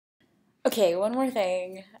Okay, one more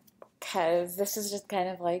thing, because this is just kind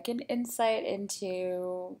of like an insight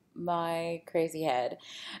into my crazy head.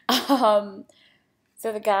 Um,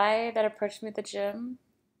 so the guy that approached me at the gym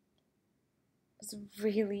was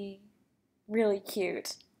really, really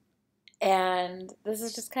cute. And this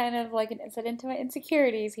is just kind of like an insight into my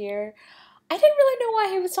insecurities here. I didn't really know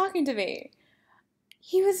why he was talking to me.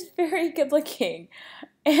 He was very good looking.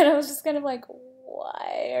 And I was just kind of like,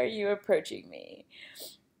 why are you approaching me?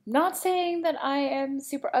 Not saying that I am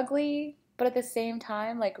super ugly, but at the same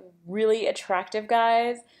time, like really attractive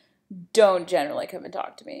guys don't generally come and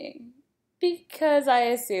talk to me because I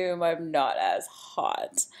assume I'm not as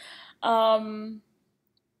hot. Um,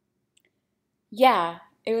 yeah,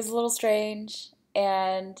 it was a little strange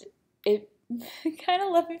and it kind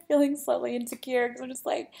of left me feeling slightly insecure because I'm just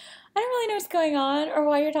like, I don't really know what's going on or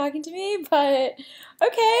why you're talking to me, but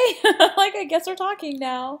okay, like I guess we're talking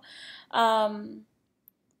now. Um,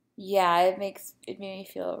 Yeah, it made me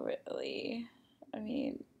feel really,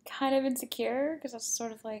 kind of insecure because I was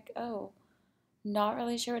sort of like, oh, not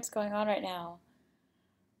really sure what's going on right now.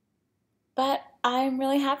 But I'm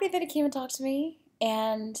really happy that he came and talked to me.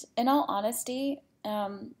 And in all honesty,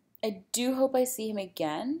 I do hope I see him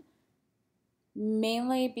again,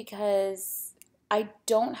 mainly because I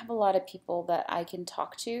don't have a lot of people that I can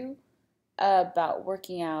talk to about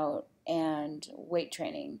working out and weight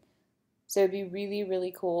training. So it'd be really,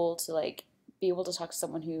 really cool to like be able to talk to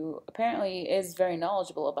someone who apparently is very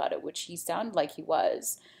knowledgeable about it, which he sounded like he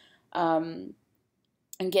was, um,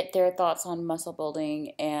 and get their thoughts on muscle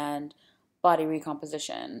building and body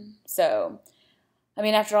recomposition. So,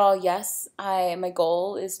 after all, yes, I my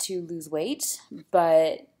goal is to lose weight,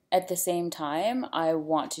 but at the same time, I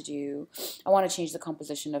want to change the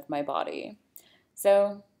composition of my body.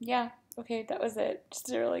 So, yeah, okay, that was it.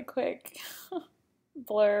 Just a really quick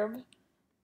blurb.